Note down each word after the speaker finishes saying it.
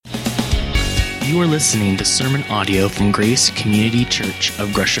You are listening to sermon audio from Grace Community Church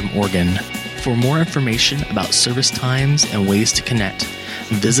of Gresham, Oregon. For more information about service times and ways to connect,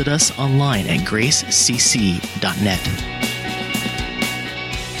 visit us online at gracecc.net.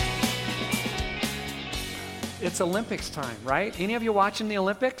 It's Olympics time, right? Any of you watching the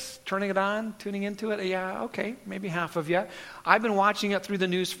Olympics? Turning it on, tuning into it? Yeah, okay, maybe half of you. I've been watching it through the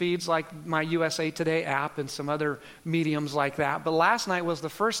news feeds like my USA Today app and some other mediums like that. But last night was the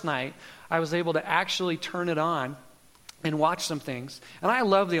first night I was able to actually turn it on and watch some things. And I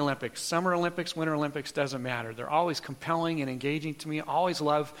love the Olympics. Summer Olympics, Winter Olympics, doesn't matter. They're always compelling and engaging to me. I always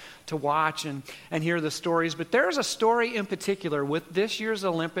love to watch and hear the stories. But there's a story in particular with this year's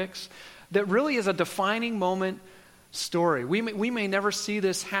Olympics that really is a defining moment story. We may never see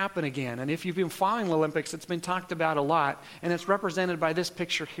this happen again. And if you've been following the Olympics, it's been talked about a lot. And it's represented by this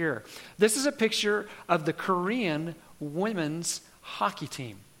picture here. This is a picture of the Korean women's hockey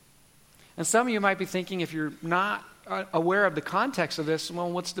team. And some of you might be thinking, if you're not aware of the context of this, well,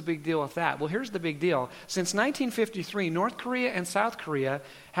 what's the big deal with that? Well, here's the big deal. Since 1953, North Korea and South Korea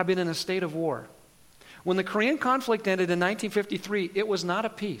have been in a state of war. When the Korean conflict ended in 1953, it was not a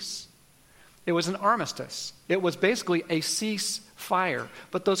peace. It was an armistice. It was basically a ceasefire.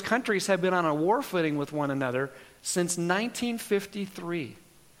 But those countries have been on a war footing with one another since 1953.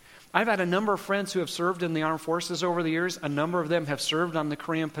 I've had a number of friends who have served in the armed forces over the years. A number of them have served on the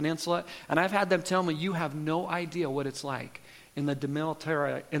Korean Peninsula. And I've had them tell me, you have no idea what it's like in the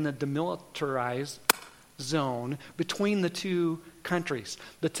demilitarized zone between the two countries.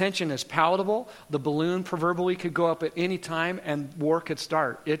 The tension is palatable. The balloon proverbially could go up at any time and war could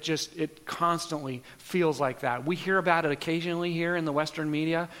start. It constantly feels like that. We hear about it occasionally here in the Western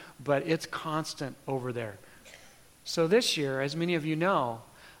media, but it's constant over there. So this year, as many of you know,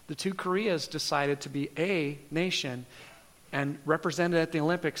 the two Koreas decided to be a nation and represented at the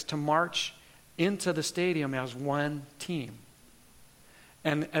Olympics to march into the stadium as one team.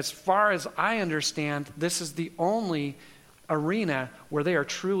 And as far as I understand, this is the only arena where they are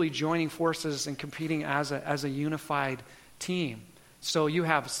truly joining forces and competing as a unified team. So you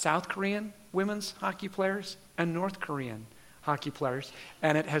have South Korean women's hockey players and North Korean hockey players,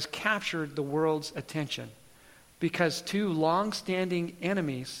 and it has captured the world's attention because two long-standing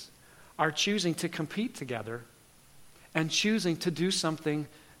enemies are choosing to compete together and choosing to do something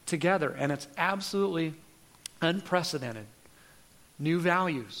together, and it's absolutely unprecedented. New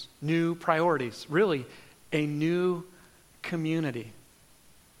values, new priorities, really a new community.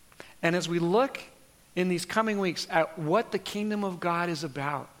 And as we look in these coming weeks at what the kingdom of God is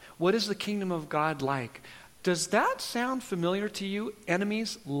about, what is the kingdom of God like? Does that sound familiar to you?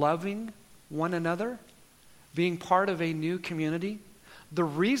 Enemies loving one another, being part of a new community? The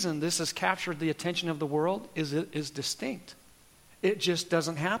reason this has captured the attention of the world is it is distinct. It just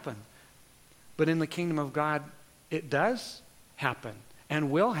doesn't happen. But in the kingdom of God, it does happen and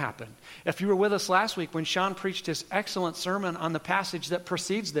will happen. If you were with us last week when Sean preached his excellent sermon on the passage that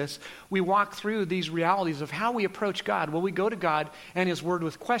precedes this, we walked through these realities of how we approach God. Well, we go to God and His Word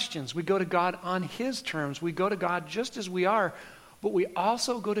with questions. We go to God on His terms. We go to God just as we are, but we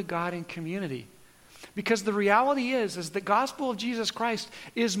also go to God in community. Because the reality is the gospel of Jesus Christ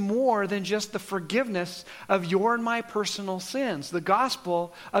is more than just the forgiveness of your and my personal sins. The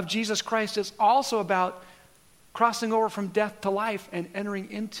gospel of Jesus Christ is also about crossing over from death to life and entering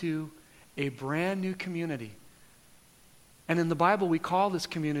into a brand new community. And in the Bible, we call this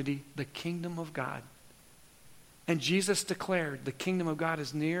community the kingdom of God. And Jesus declared the kingdom of God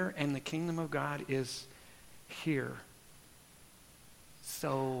is near and the kingdom of God is here.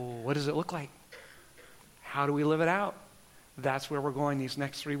 So what does it look like? How do we live it out? That's where we're going these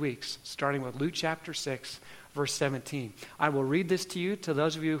next 3 weeks, starting with Luke chapter 6, verse 17. I will read this to you, to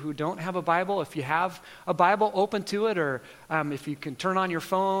those of you who don't have a Bible. If you have a Bible, open to it, or if you can turn on your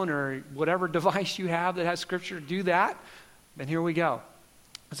phone or whatever device you have that has Scripture, do that. And here we go.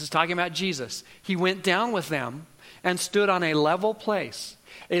 This is talking about Jesus. He went down with them and stood on a level place.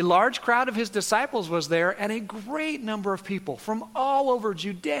 A large crowd of his disciples was there, and a great number of people from all over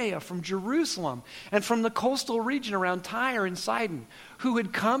Judea, from Jerusalem, and from the coastal region around Tyre and Sidon, who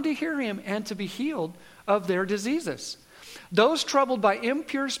had come to hear him and to be healed of their diseases. Those troubled by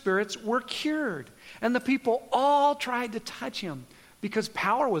impure spirits were cured, and the people all tried to touch him, because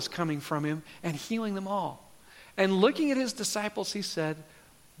power was coming from him and healing them all. And looking at his disciples, he said,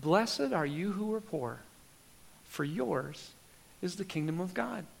 "Blessed are you who are poor, for yours is the kingdom of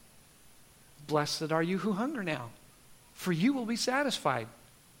God. Blessed are you who hunger now, for you will be satisfied.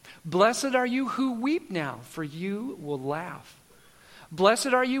 Blessed are you who weep now, for you will laugh. Blessed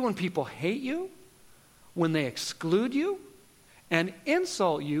are you when people hate you, when they exclude you, and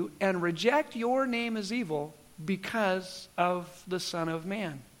insult you and reject your name as evil because of the Son of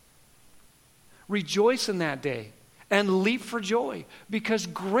Man. Rejoice in that day and leap for joy, because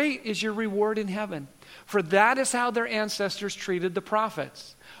great is your reward in heaven. For that is how their ancestors treated the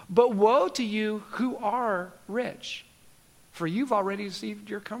prophets. But woe to you who are rich, for you've already received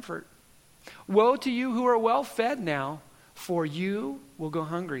your comfort. Woe to you who are well fed now, for you will go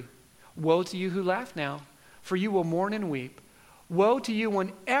hungry. Woe to you who laugh now, for you will mourn and weep. Woe to you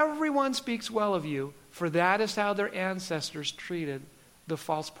when everyone speaks well of you, for that is how their ancestors treated the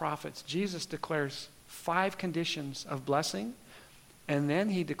false prophets. Jesus declares 5 conditions of blessing, and then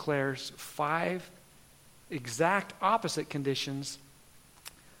he declares 5 exact opposite conditions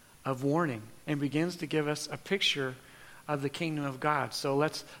of warning, and begins to give us a picture of the kingdom of God. So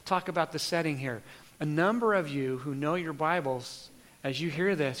let's talk about the setting here. A number of you who know your Bibles, as you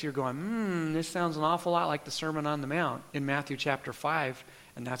hear this, you're going, this sounds an awful lot like the Sermon on the Mount in Matthew chapter 5,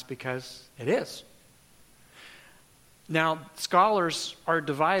 and that's because it is. Now, scholars are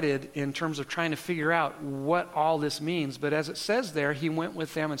divided in terms of trying to figure out what all this means, but as it says there, he went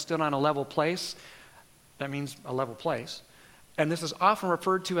with them and stood on a level place. That means a level place. And this is often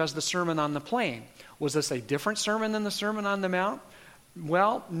referred to as the Sermon on the Plain. Was this a different sermon than the Sermon on the Mount?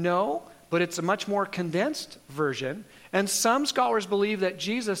 Well, no, but it's a much more condensed version. And some scholars believe that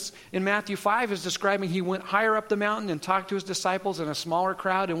Jesus in Matthew 5 is describing he went higher up the mountain and talked to his disciples in a smaller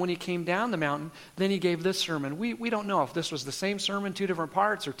crowd, and when he came down the mountain, then he gave this sermon. We don't know if this was the same sermon, 2 different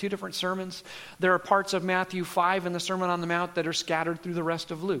parts, or 2 different sermons. There are parts of Matthew 5 in the Sermon on the Mount that are scattered through the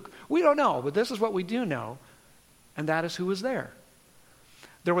rest of Luke. We don't know, but this is what we do know, and that is who was there.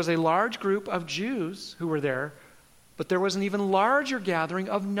 There was a large group of Jews who were there, but there was an even larger gathering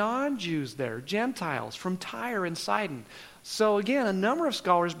of non-Jews there, Gentiles from Tyre and Sidon. So again, a number of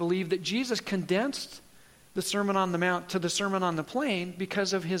scholars believe that Jesus condensed the Sermon on the Mount to the Sermon on the Plain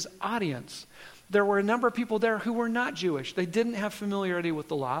because of his audience. There were a number of people there who were not Jewish. They didn't have familiarity with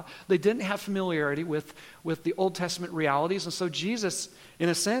the law. They didn't have familiarity with the Old Testament realities. And so Jesus, in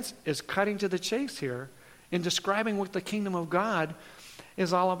a sense, is cutting to the chase here in describing what the kingdom of God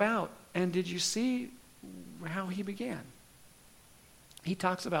is all about. And did you see how he began? He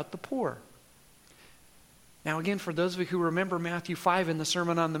talks about the poor. Now again, for those of you who remember Matthew 5 in the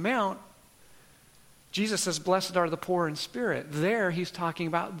Sermon on the Mount, Jesus says, blessed are the poor in spirit. There he's talking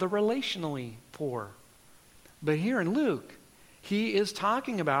about the relationally poor. But here in Luke, he is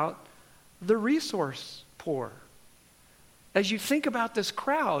talking about the resource poor. As you think about this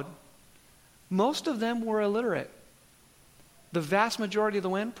crowd, most of them were illiterate. The vast majority of the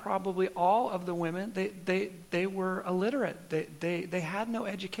women, probably all of the women, they were illiterate. They had no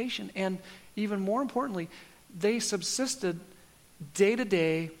education. And even more importantly, they subsisted day to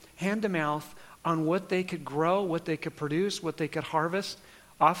day, hand to mouth, on what they could grow, what they could produce, what they could harvest.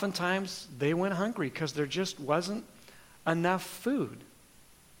 Oftentimes, they went hungry because there just wasn't enough food.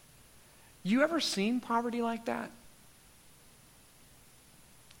 You ever seen poverty like that?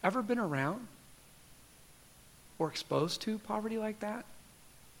 Ever been around or exposed to poverty like that?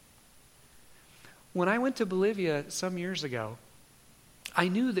 When I went to Bolivia some years ago, I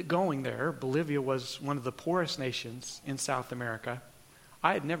knew that going there, Bolivia was one of the poorest nations in South America.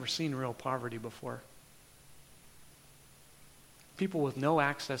 I had never seen real poverty before. People with no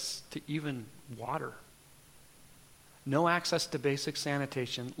access to even water, no access to basic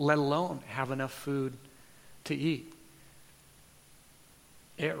sanitation, let alone have enough food to eat.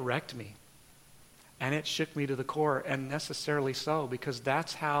 It wrecked me. And it shook me to the core, and necessarily so, because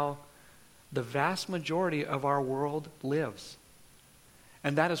that's how the vast majority of our world lives.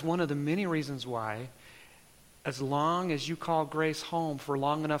 And that is one of the many reasons why, as long as you call Grace home for a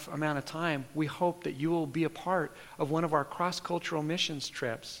long enough amount of time, we hope that you will be a part of one of our cross-cultural missions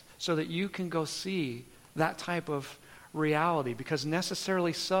trips so that you can go see that type of reality. Because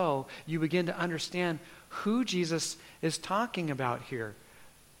necessarily so, you begin to understand who Jesus is talking about here.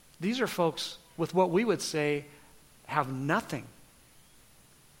 These are folks with what we would say have nothing.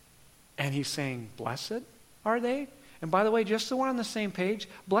 And he's saying, blessed are they? And by the way, just so we're on the same page,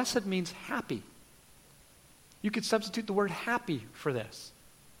 blessed means happy. You could substitute the word happy for this.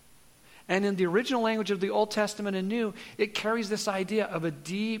 And in the original language of the Old Testament and New, it carries this idea of a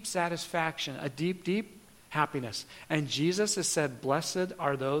deep satisfaction, a deep, deep happiness. And Jesus has said, blessed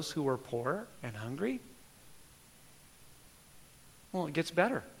are those who are poor and hungry. Well, it gets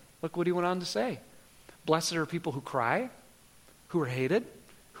better. Look what he went on to say. Blessed are people who cry, who are hated,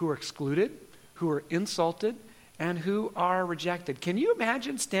 who are excluded, who are insulted, and who are rejected. Can you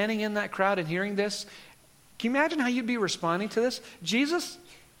imagine standing in that crowd and hearing this? Can you imagine how you'd be responding to this? Jesus,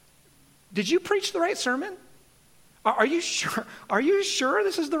 did you preach the right sermon? Are you sure? Are you sure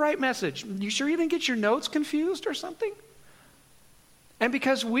this is the right message? You sure you didn't get your notes confused or something? And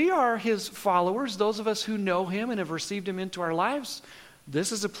because we are his followers, those of us who know him and have received him into our lives,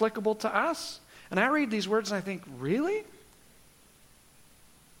 this is applicable to us. And I read these words and I think, really?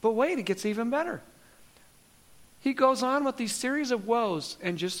 But wait, it gets even better. He goes on with these series of woes,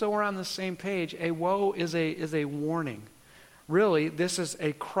 and just so we're on the same page, a woe is a warning. Really, this is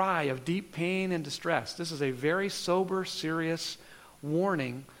a cry of deep pain and distress. This is a very sober, serious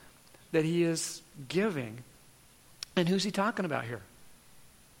warning that he is giving. And who's he talking about here?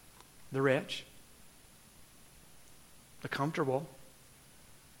 The rich, the comfortable,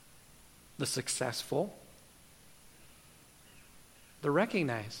 the successful, the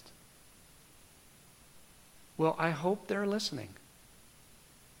recognized. Well, I hope they're listening.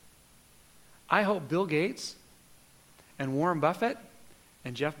 I hope Bill Gates and Warren Buffett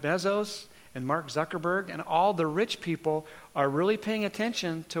and Jeff Bezos and Mark Zuckerberg and all the rich people are really paying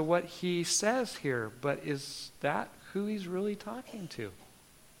attention to what he says here. But is that who he's really talking to?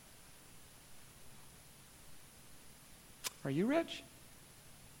 Are you rich?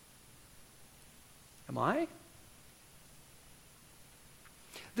 Am I?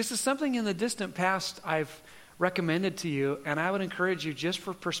 This is something in the distant past I've recommended to you, and I would encourage you, just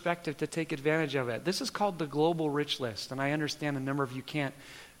for perspective, to take advantage of it. This is called the Global Rich List, and I understand a number of you can't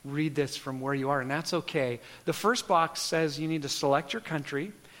read this from where you are, and that's okay. The first box says you need to select your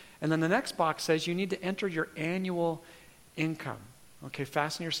country, and then the next box says you need to enter your annual income. Okay,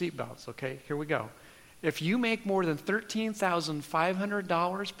 fasten your seatbelts, okay? Here we go. If you make more than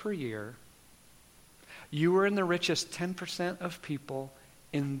 $13,500 per year, you are in the richest 10% of people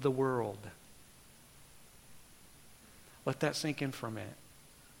in the world. Let that sink in for a minute.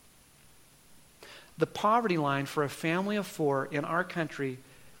 The poverty line for a family of four in our country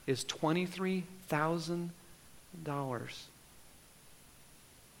is $23,000.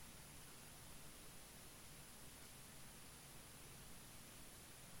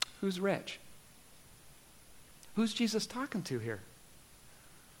 Who's rich? Who's Jesus talking to here?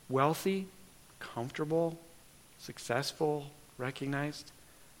 Wealthy, comfortable, successful, recognized?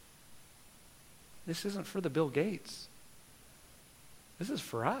 This isn't for the Bill Gates. This is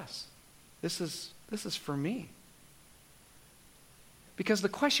for us. This is for me. Because the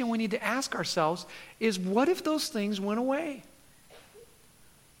question we need to ask ourselves is, what if those things went away?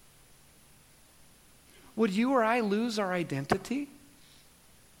 Would you or I lose our identity?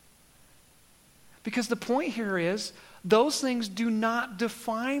 Because the point here is, those things do not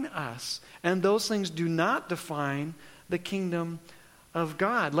define us, and those things do not define the kingdom of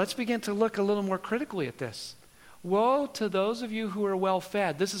God. Let's begin to look a little more critically at this. Woe to those of you who are well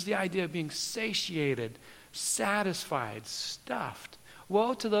fed. This is the idea of being satiated, satisfied, stuffed.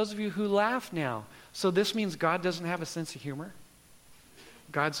 Woe to those of you who laugh now. So this means God doesn't have a sense of humor?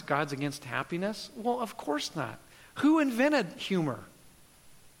 God's against happiness? Well, of course not. Who invented humor?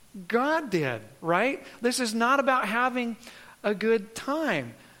 God did, right? This is not about having a good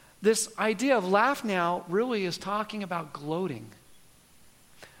time. This idea of laugh now really is talking about gloating.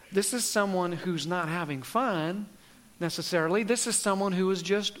 This is someone who's not having fun necessarily. This is someone who has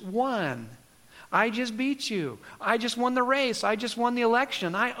just won. I just beat you. I just won the race. I just won the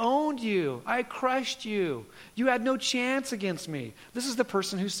election. I owned you. I crushed you. You had no chance against me. This is the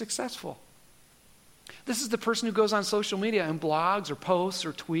person who's successful. This is the person who goes on social media and blogs or posts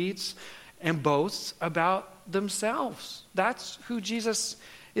or tweets and boasts about themselves. That's who Jesus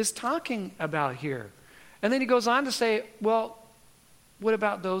is talking about here. And then he goes on to say, well, what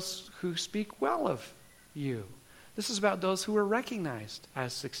about those who speak well of you? This is about those who are recognized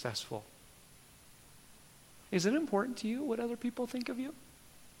as successful. Is it important to you what other people think of you?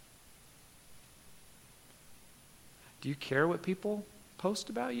 Do you care what people post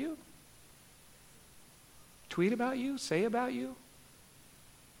about you? Tweet about you? Say about you?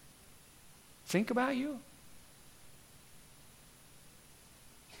 Think about you?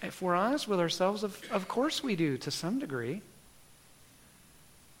 If we're honest with ourselves, of course we do, to some degree.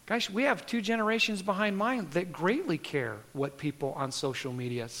 Gosh, we have 2 generations behind mine that greatly care what people on social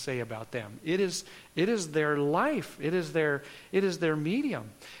media say about them. It is their life. It is their medium.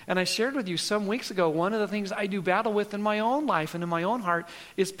 And I shared with you some weeks ago, one of the things I do battle with in my own life and in my own heart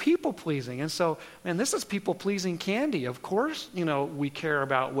is people pleasing. And so, man, this is people pleasing candy. Of course, we care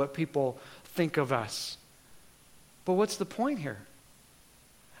about what people think of us. But what's the point here?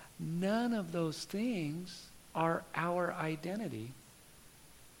 None of those things are our identity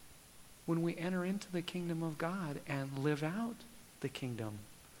when we enter into the kingdom of God and live out the kingdom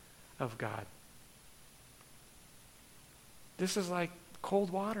of God. This is like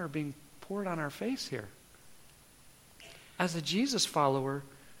cold water being poured on our face here. as a Jesus follower,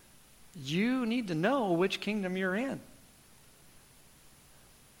 you need to know which kingdom you're in.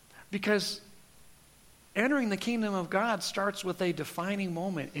 Because entering the kingdom of God starts with a defining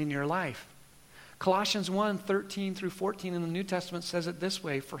moment in your life. Colossians 1:13 through 14 in the New Testament says it this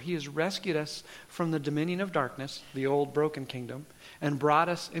way: for he has rescued us from the dominion of darkness, the old broken kingdom, and brought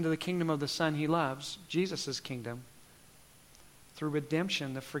us into the kingdom of the Son he loves, Jesus' kingdom, through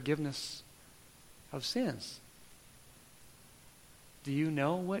redemption, the forgiveness of sins. Do you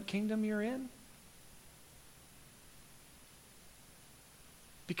know what kingdom you're in?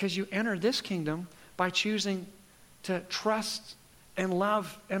 Because you enter this kingdom by choosing to trust and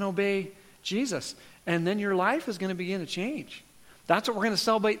love and obey Jesus. And then your life is going to begin to change. That's what we're going to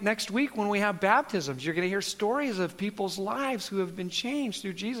celebrate next week when we have baptisms. You're going to hear stories of people's lives who have been changed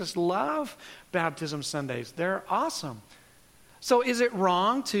through Jesus. Love baptism Sundays. They're awesome. So is it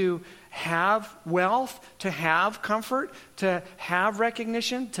wrong to have wealth, to have comfort, to have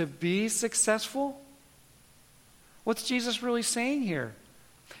recognition, to be successful? What's Jesus really saying here?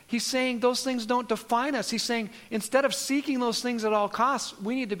 He's saying those things don't define us. He's saying instead of seeking those things at all costs,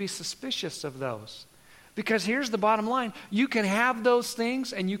 we need to be suspicious of those. Because here's the bottom line. You can have those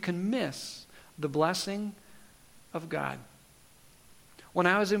things and you can miss the blessing of God. When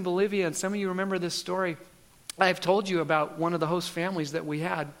I was in Bolivia, and some of you remember this story, I've told you about one of the host families that we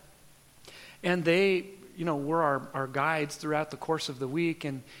had. And they, were our guides throughout the course of the week.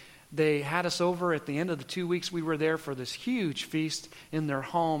 And they had us over at the end of the 2 weeks. We were there for this huge feast in their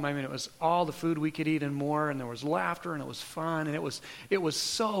home. I mean, it was all the food we could eat and more. And there was laughter and it was fun. And it was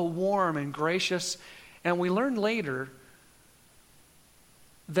so warm and gracious. And we learned later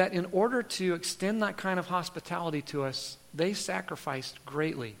that in order to extend that kind of hospitality to us, they sacrificed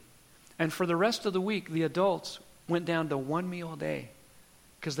greatly. And for the rest of the week, the adults went down to one meal a day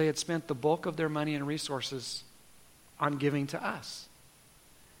because they had spent the bulk of their money and resources on giving to us.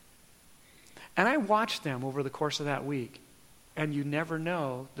 And I watched them over the course of that week, and you never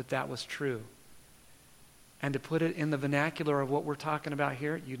know that that was true. And to put it in the vernacular of what we're talking about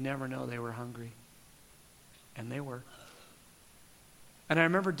here, you'd never know they were hungry. And they were. And I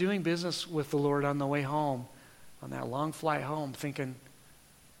remember doing business with the Lord on the way home, on that long flight home, thinking,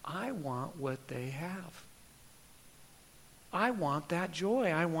 I want what they have. I want that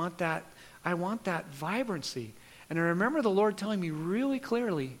joy. I want that vibrancy. And I remember the Lord telling me really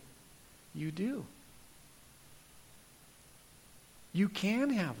clearly, you do. You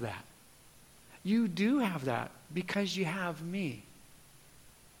can have that. You do have that because you have me.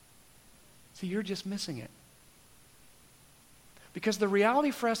 See, you're just missing it. Because the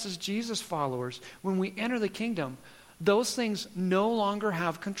reality for us as Jesus followers, when we enter the kingdom, those things no longer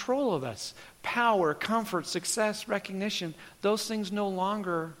have control of us. Power, comfort, success, recognition, those things no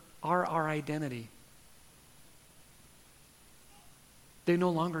longer are our identity. They no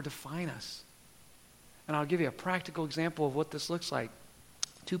longer define us. And I'll give you a practical example of what this looks like.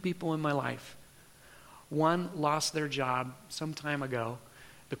 2 people in my life. One lost their job some time ago.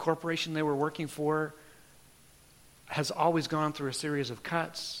 The corporation they were working for has always gone through a series of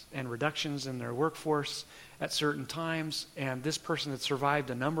cuts and reductions in their workforce at certain times, and this person had survived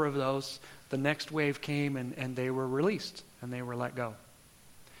a number of those. The next wave came, and they were released, and they were let go.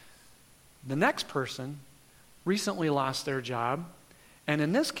 The next person recently lost their job, and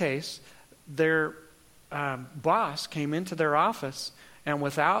in this case, their boss came into their office, and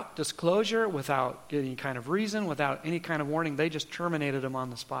without disclosure, without any kind of reason, without any kind of warning, they just terminated him on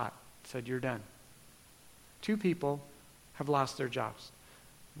the spot. Said, you're done. 2 people have lost their jobs.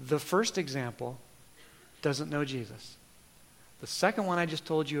 The first example doesn't know Jesus. The second one I just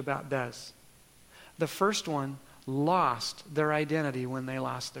told you about does. The first one lost their identity when they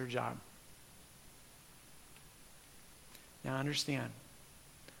lost their job. Now understand,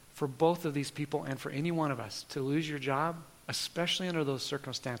 for both of these people and for any one of us to lose your job, especially under those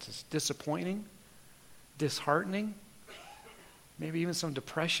circumstances, disappointing, disheartening, maybe even some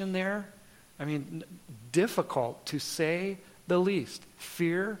depression there. I mean, difficult to say the least.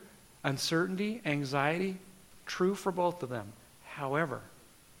 Fear, uncertainty, anxiety, true for both of them. However,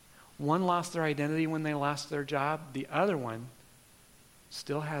 one lost their identity when they lost their job. The other one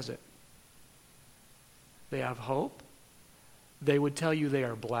still has it. They have hope. They would tell you they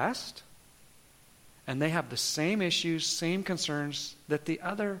are blessed. And they have the same issues, same concerns that the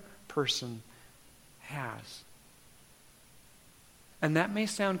other person has. And that may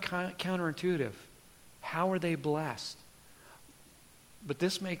sound counterintuitive. How are they blessed? But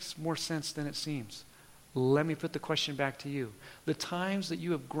this makes more sense than it seems. Let me put the question back to you. The times that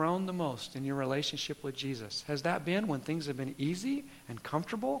you have grown the most in your relationship with Jesus, has that been when things have been easy and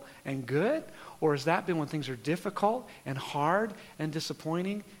comfortable and good? Or has that been when things are difficult and hard and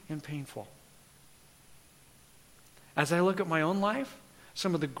disappointing and painful? As I look at my own life,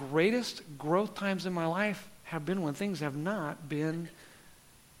 some of the greatest growth times in my life have been when things have not been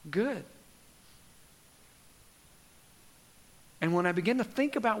good. And when I begin to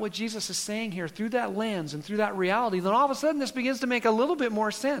think about what Jesus is saying here through that lens and through that reality, then all of a sudden this begins to make a little bit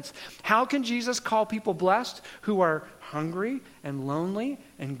more sense. How can Jesus call people blessed who are hungry and lonely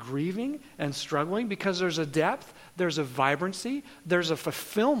and grieving and struggling? Because there's a depth, there's a vibrancy, there's a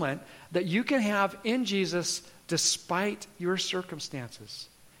fulfillment that you can have in Jesus despite your circumstances,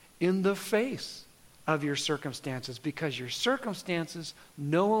 in the face of your circumstances, because your circumstances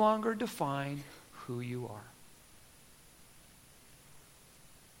no longer define who you are.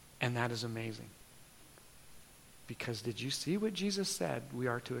 And that is amazing. Because did you see what Jesus said we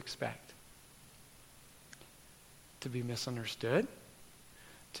are to expect? To be misunderstood,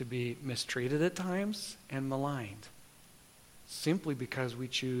 to be mistreated at times, and maligned. Simply because we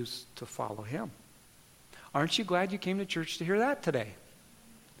choose to follow him. Aren't you glad you came to church to hear that today?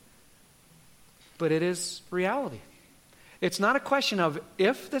 But it is reality. It's not a question of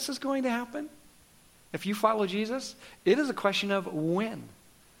if this is going to happen. If you follow Jesus, it is a question of when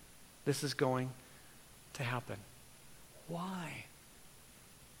this is going to happen. Why?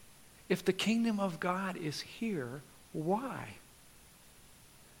 If the kingdom of God is here, why?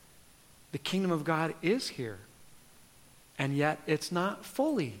 The kingdom of God is here, and yet it's not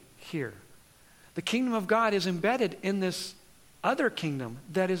fully here. The kingdom of God is embedded in this other kingdom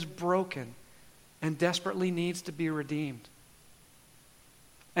that is broken and desperately needs to be redeemed.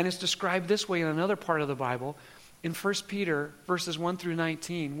 And it's described this way in another part of the Bible. In 1 Peter verses 1 through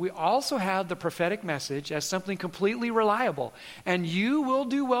 19, we also have the prophetic message as something completely reliable. And you will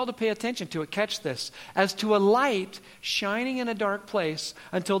do well to pay attention to it. Catch this. As to a light shining in a dark place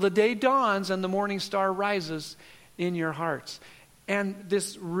until the day dawns and the morning star rises in your hearts. And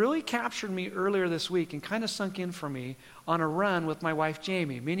this really captured me earlier this week and kind of sunk in for me on a run with my wife,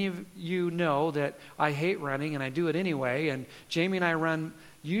 Jamie. Many of you know that I hate running and I do it anyway. And Jamie and I run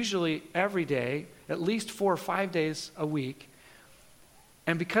usually every day, at least 4 or 5 days a week.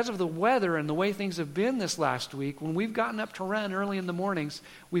 And because of the weather and the way things have been this last week, when we've gotten up to run early in the mornings,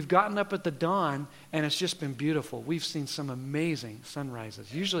 we've gotten up at the dawn, and it's just been beautiful. We've seen some amazing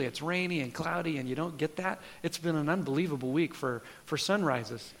sunrises. Usually it's rainy and cloudy, and you don't get that. It's been an unbelievable week for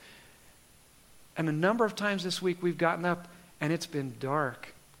sunrises. And a number of times this week we've gotten up, and it's been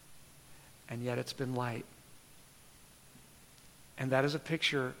dark, and yet it's been light. And that is a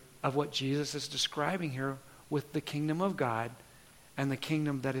picture of what Jesus is describing here with the kingdom of God and the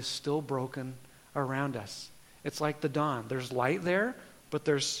kingdom that is still broken around us. It's like the dawn. There's light there, but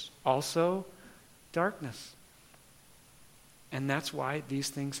there's also darkness. And that's why these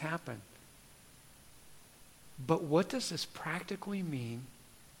things happen. But what does this practically mean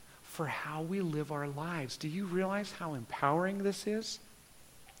for how we live our lives? Do you realize how empowering this is?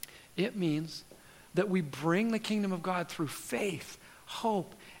 It means that we bring the kingdom of God through faith,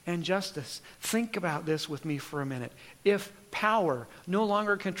 hope, and justice. Think about this with me for a minute. If power no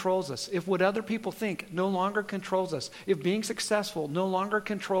longer controls us, if what other people think no longer controls us, if being successful no longer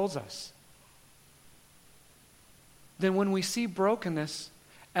controls us, then when we see brokenness,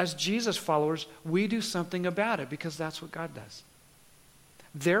 as Jesus followers, we do something about it because that's what God does.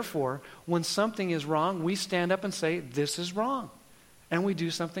 Therefore, when something is wrong, we stand up and say, this is wrong. And we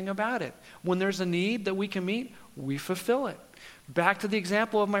do something about it. When there's a need that we can meet, we fulfill it. Back to the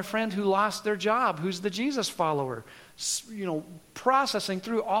example of my friend who lost their job, who's the Jesus follower, processing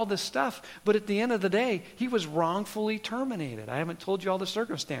through all this stuff. But at the end of the day, he was wrongfully terminated. I haven't told you all the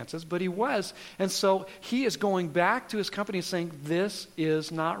circumstances, but he was. And so he is going back to his company and saying, this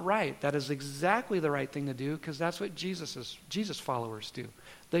is not right. That is exactly the right thing to do because that's what Jesus followers do.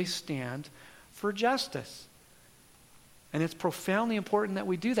 They stand for justice. And it's profoundly important that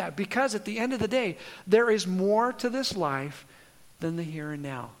we do that because at the end of the day, there is more to this life than the here and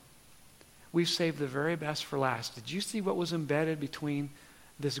now. We've saved the very best for last. Did you see what was embedded between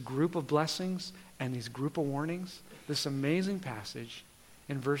this group of blessings and these group of warnings? This amazing passage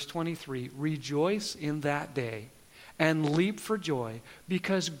in verse 23, rejoice in that day and leap for joy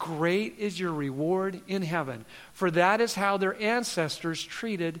because great is your reward in heaven. For that is how their ancestors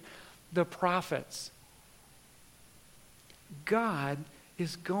treated the prophets. God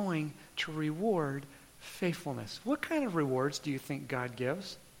is going to reward faithfulness. What kind of rewards do you think God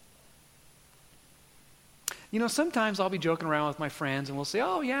gives? You know, sometimes I'll be joking around with my friends and we'll say,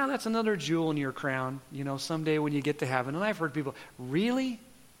 oh yeah, that's another jewel in your crown, you know, someday when you get to heaven. And I've heard people, really?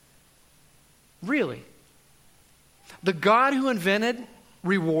 Really? The God who invented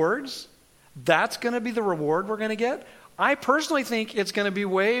rewards, that's going to be the reward we're going to get? I personally think it's going to be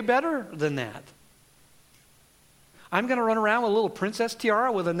way better than that. I'm going to run around with a little princess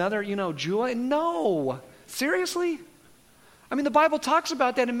tiara with another, jewel? No. Seriously? I mean, the Bible talks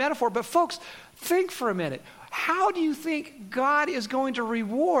about that in metaphor, but folks, think for a minute. How do you think God is going to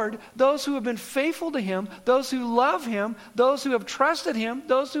reward those who have been faithful to Him, those who love Him, those who have trusted Him,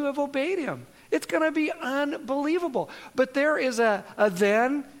 those who have obeyed Him? It's going to be unbelievable. But there is a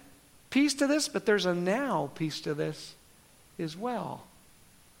then piece to this, but there's a now piece to this as well.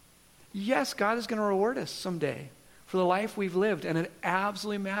 Yes, God is going to reward us someday for the life we've lived, and it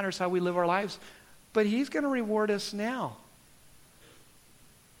absolutely matters how we live our lives, but He's going to reward us now.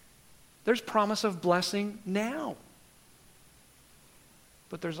 There's promise of blessing now.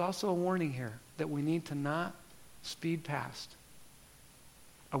 But there's also a warning here that we need to not speed past.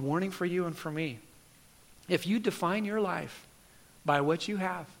 A warning for you and for me. If you define your life by what you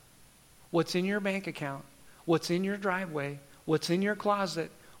have, what's in your bank account, what's in your driveway, what's in your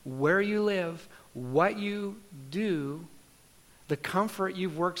closet, where you live, what you do, the comfort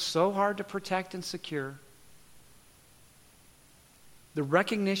you've worked so hard to protect and secure, the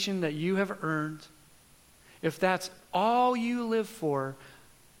recognition that you have earned, if that's all you live for,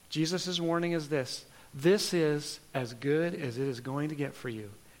 Jesus' warning is this: this is as good as it is going to get for you.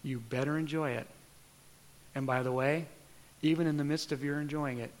 You better enjoy it. And by the way, even in the midst of your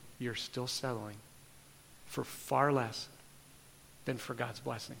enjoying it, you're still settling for far less than for God's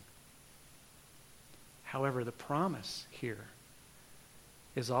blessing. However, the promise here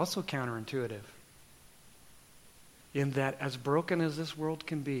is also counterintuitive, in that as broken as this world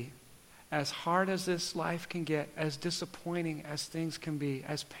can be, as hard as this life can get, as disappointing as things can be,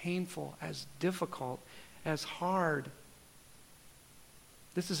 as painful, as difficult, as hard,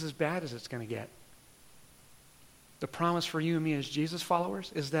 this is as bad as it's going to get. The promise for you and me as Jesus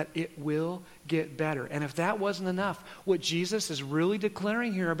followers is that it will get better. And if that wasn't enough, what Jesus is really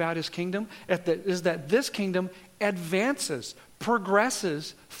declaring here about His kingdom is that this kingdom advances,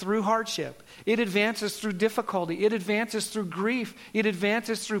 progresses through hardship. It advances through difficulty. It advances through grief. It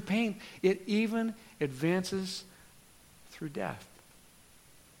advances through pain. It even advances through death.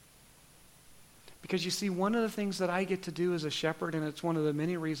 Because you see, one of the things that I get to do as a shepherd, and it's one of the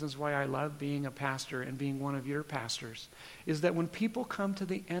many reasons why I love being a pastor and being one of your pastors, is that when people come to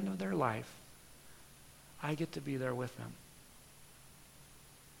the end of their life, I get to be there with them.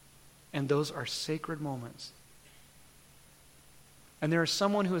 And those are sacred moments. And there is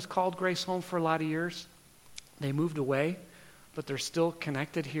someone who has called Grace home for a lot of years. They moved away, but they're still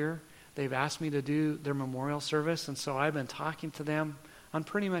connected here. They've asked me to do their memorial service, and so I've been talking to them on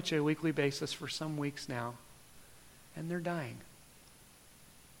pretty much a weekly basis for some weeks now. And they're dying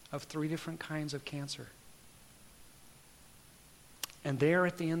of 3 different kinds of cancer. And they are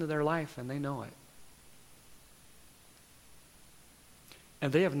at the end of their life, and they know it.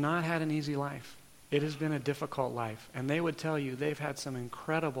 And they have not had an easy life. It has been a difficult life. And they would tell you they've had some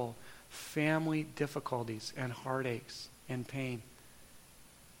incredible family difficulties and heartaches and pain.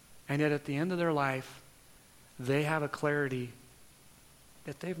 And yet at the end of their life, they have a clarity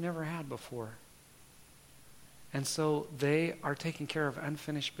that they've never had before. And so they are taking care of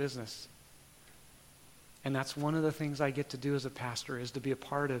unfinished business. And that's one of the things I get to do as a pastor, is to be a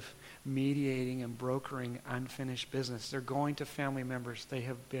part of mediating and brokering unfinished business. They're going to family members they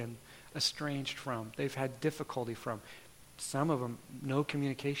have been estranged from. They've had difficulty from. Some of them, no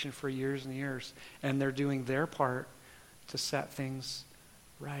communication for years and years. And they're doing their part to set things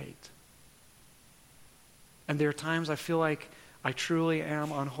right. And there are times I feel like I truly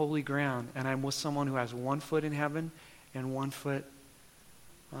am on holy ground, and I'm with someone who has 1 foot in heaven and 1 foot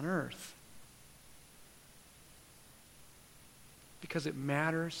on earth. Because it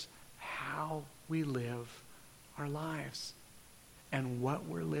matters how we live our lives and what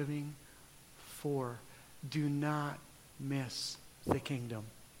we're living for. Do not miss the kingdom.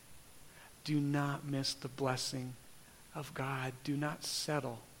 Do not miss the blessing of God. Do not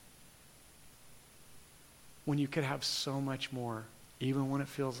settle when you could have so much more, even when it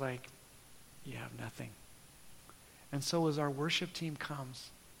feels like you have nothing. And so as our worship team comes,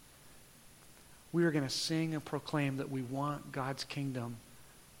 we are going to sing and proclaim that we want God's kingdom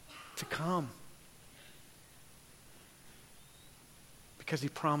to come. Because He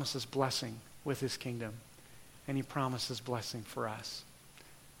promises blessing with His kingdom. And He promises blessing for us.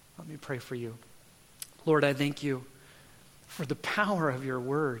 Let me pray for you. Lord, I thank You for the power of Your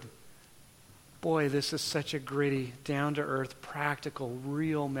word. Boy, this is such a gritty, down-to-earth, practical,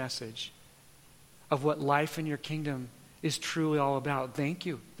 real message of what life in your kingdom is truly all about. Thank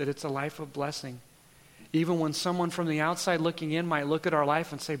you that it's a life of blessing. Even when someone from the outside looking in might look at our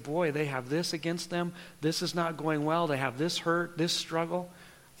life and say, boy, they have this against them, this is not going well, they have this hurt, this struggle,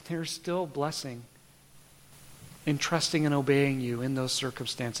 there's still blessing in trusting and obeying you in those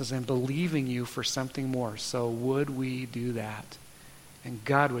circumstances and believing you for something more. So would we do that? And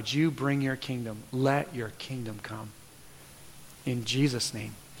God, would you bring your kingdom? Let your kingdom come. In Jesus'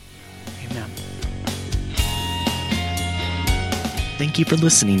 name, amen. Thank you for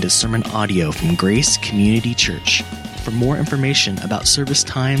listening to sermon audio from Grace Community Church. For more information about service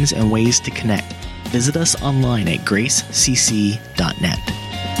times and ways to connect, visit us online at gracecc.net.